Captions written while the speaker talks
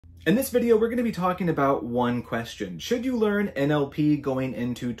In this video, we're going to be talking about one question. Should you learn NLP going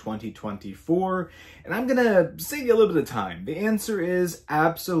into 2024? And I'm going to save you a little bit of time. The answer is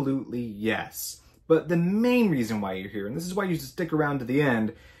absolutely yes. But the main reason why you're here, and this is why you should stick around to the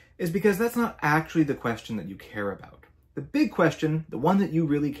end, is because that's not actually the question that you care about. The big question, the one that you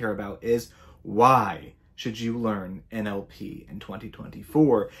really care about, is why should you learn NLP in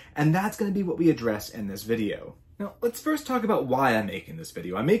 2024? And that's going to be what we address in this video. Now, let's first talk about why I'm making this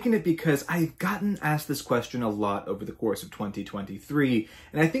video. I'm making it because I've gotten asked this question a lot over the course of 2023,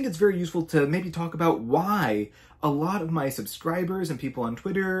 and I think it's very useful to maybe talk about why a lot of my subscribers and people on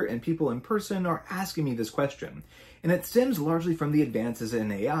Twitter and people in person are asking me this question. And it stems largely from the advances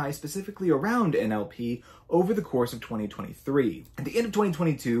in AI, specifically around NLP, over the course of 2023. At the end of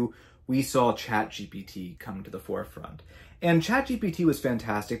 2022, we saw ChatGPT come to the forefront. And ChatGPT was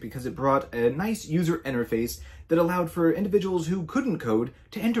fantastic because it brought a nice user interface that allowed for individuals who couldn't code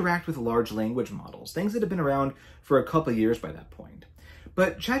to interact with large language models, things that have been around for a couple of years by that point.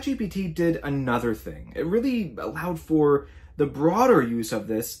 But ChatGPT did another thing. It really allowed for the broader use of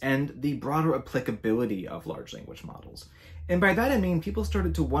this and the broader applicability of large language models. And by that I mean people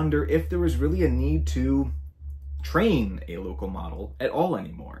started to wonder if there was really a need to train a local model at all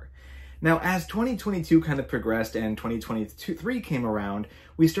anymore. Now, as 2022 kind of progressed and 2023 came around,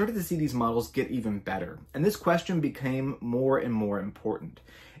 we started to see these models get even better. And this question became more and more important.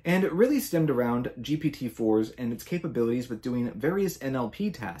 And it really stemmed around GPT-4s and its capabilities with doing various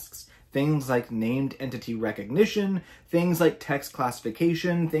NLP tasks. Things like named entity recognition, things like text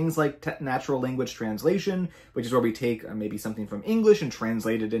classification, things like natural language translation, which is where we take maybe something from English and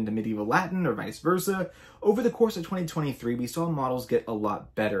translate it into medieval Latin or vice versa. Over the course of 2023, we saw models get a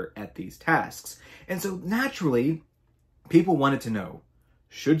lot better at these tasks. And so naturally, people wanted to know,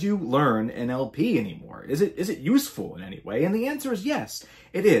 should you learn NLP anymore? Is it useful in any way? And the answer is yes,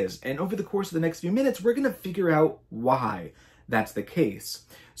 it is. And over the course of the next few minutes, we're going to figure out why that's the case.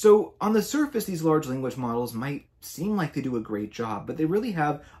 So on the surface, these large language models might seem like they do a great job, but they really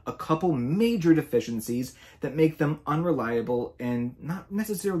have a couple major deficiencies that make them unreliable and not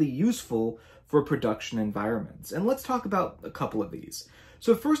necessarily useful for production environments. And let's talk about a couple of these.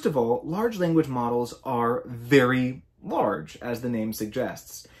 So first of all, large language models are very large, as the name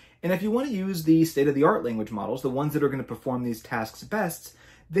suggests. And if you want to use the state-of-the-art language models, the ones that are going to perform these tasks best,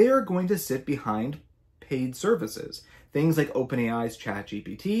 they are going to sit behind paid services. Things like OpenAI's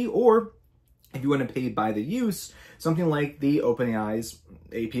ChatGPT, or if you want to pay by the use, something like the OpenAI's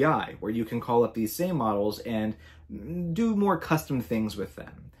API, where you can call up these same models and do more custom things with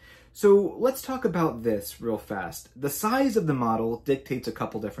them. So let's talk about this real fast. The size of the model dictates a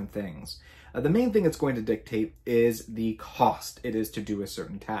couple different things. The main thing it's going to dictate is the cost it is to do a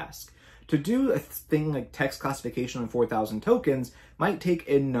certain task. To do a thing like text classification on 4,000 tokens might take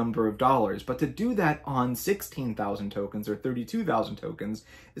a number of dollars, but to do that on 16,000 tokens or 32,000 tokens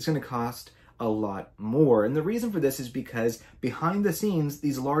is going to cost a lot more. And the reason for this is because behind the scenes,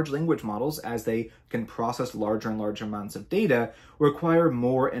 these large language models, as they can process larger and larger amounts of data, require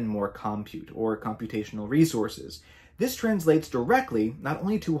more and more compute or computational resources. This translates directly not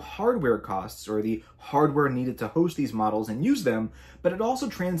only to hardware costs or the hardware needed to host these models and use them, but it also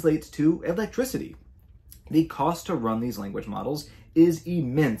translates to electricity. The cost to run these language models is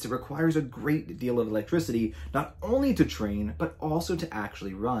immense. It requires a great deal of electricity, not only to train, but also to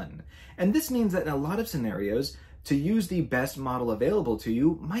actually run. And this means that in a lot of scenarios, to use the best model available to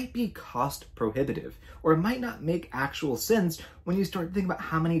you might be cost prohibitive, or it might not make actual sense when you start thinking about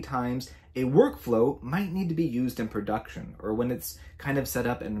how many times a workflow might need to be used in production, or when it's kind of set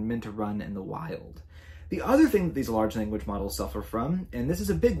up and meant to run in the wild. The other thing that these large language models suffer from, and this is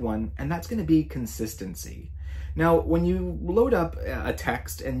a big one, and that's going to be consistency. Now, when you load up a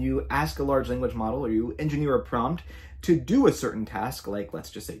text and you ask a large language model or you engineer a prompt to do a certain task, like let's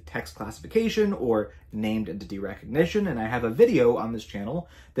just say text classification or named entity recognition, and I have a video on this channel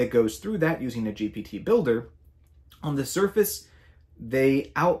that goes through that using a GPT builder, on the surface,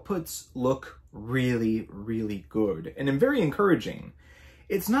 the outputs look really, really good and very encouraging.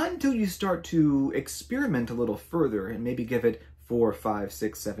 It's not until you start to experiment a little further and maybe give it 4, 5,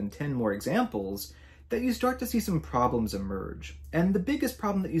 6, 7, 10 more examples that you start to see some problems emerge. And the biggest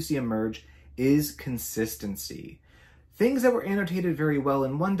problem that you see emerge is consistency. Things that were annotated very well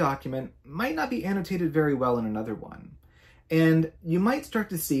in one document might not be annotated very well in another one. And you might start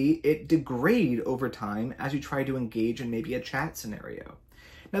to see it degrade over time as you try to engage in maybe a chat scenario.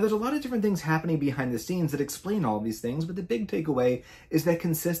 Now, there's a lot of different things happening behind the scenes that explain all of these things, but the big takeaway is that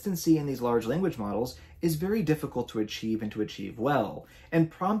consistency in these large language models is very difficult to achieve and to achieve well. And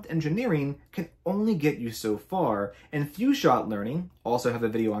prompt engineering can only get you so far, and few-shot learning, also have a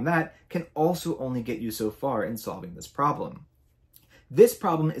video on that, can also only get you so far in solving this problem. This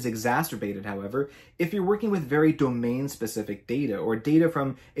problem is exacerbated, however, if you're working with very domain-specific data or data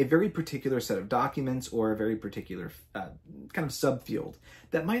from a very particular set of documents or a very particular kind of subfield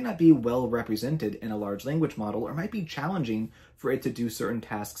that might not be well represented in a large language model or might be challenging for it to do certain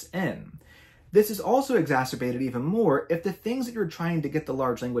tasks in. This is also exacerbated even more if the things that you're trying to get the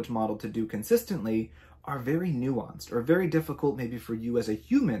large language model to do consistently are very nuanced or very difficult maybe for you as a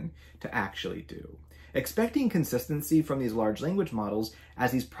human to actually do. Expecting consistency from these large language models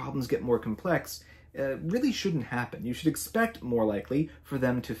as these problems get more complex really shouldn't happen. You should expect more likely for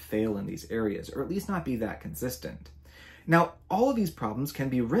them to fail in these areas, or at least not be that consistent. Now, all of these problems can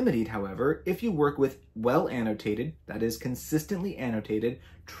be remedied, however, if you work with well-annotated, that is, consistently annotated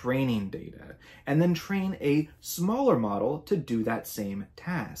training data, and then train a smaller model to do that same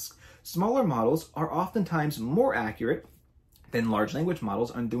task. Smaller models are oftentimes more accurate than large language models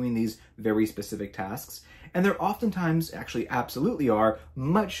on doing these very specific tasks, and they're oftentimes, actually absolutely are,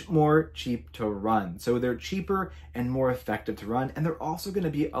 much more cheap to run. So they're cheaper and more effective to run, and they're also going to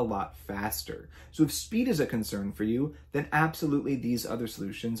be a lot faster. So if speed is a concern for you, then absolutely these other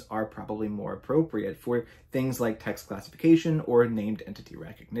solutions are probably more appropriate for things like text classification or named entity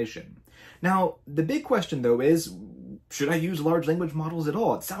recognition. Now, the big question though is, should I use large language models at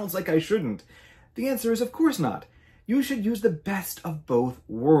all? It sounds like I shouldn't. The answer is of course not. You should use the best of both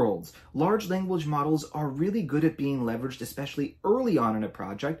worlds. Large language models are really good at being leveraged, especially early on in a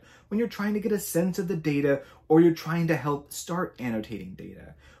project when you're trying to get a sense of the data or you're trying to help start annotating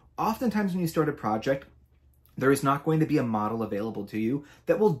data. Oftentimes when you start a project, there is not going to be a model available to you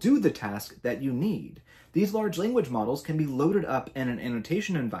that will do the task that you need. These large language models can be loaded up in an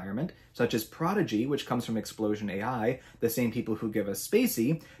annotation environment, such as Prodigy, which comes from Explosion AI, the same people who give us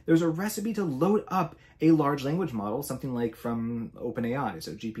Spacey. There's a recipe to load up a large language model, something like from OpenAI,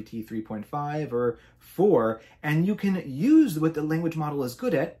 so GPT 3.5 or 4, and you can use what the language model is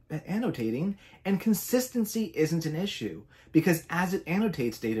good at annotating, and consistency isn't an issue, because as it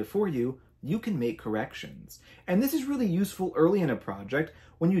annotates data for you, you can make corrections. And this is really useful early in a project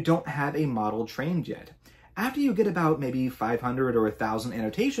when you don't have a model trained yet. After you get about maybe 500 or 1,000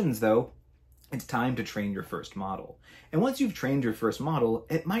 annotations though, it's time to train your first model. And once you've trained your first model,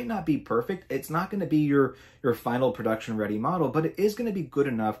 it might not be perfect. It's not going to be your final production ready model, but it is going to be good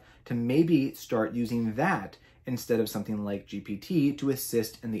enough to maybe start using that instead of something like GPT to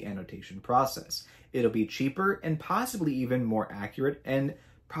assist in the annotation process. It'll be cheaper and possibly even more accurate and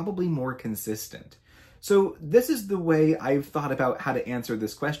probably more consistent. So this is the way I've thought about how to answer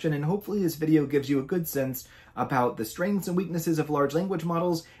this question, and hopefully this video gives you a good sense about the strengths and weaknesses of large language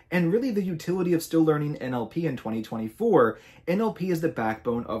models and really the utility of still learning NLP in 2024. NLP is the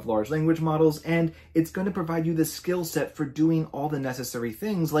backbone of large language models, and it's going to provide you the skill set for doing all the necessary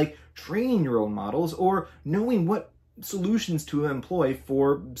things like training your own models or knowing what solutions to employ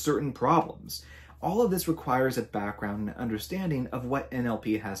for certain problems. All of this requires a background and understanding of what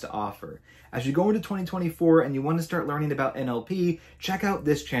NLP has to offer. As you go into 2024 and you want to start learning about NLP, check out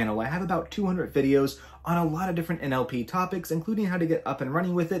this channel. I have about 200 videos on a lot of different NLP topics, including how to get up and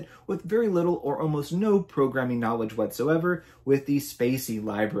running with it with very little or almost no programming knowledge whatsoever with the Spacey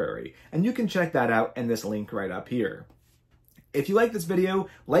library. And you can check that out in this link right up here. If you like this video,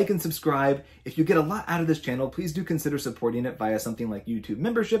 like and subscribe. If you get a lot out of this channel, please do consider supporting it via something like YouTube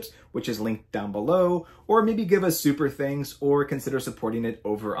memberships, which is linked down below, or maybe give us super thanks or consider supporting it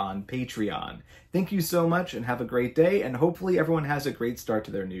over on Patreon. Thank you so much and have a great day, and hopefully everyone has a great start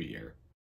to their new year.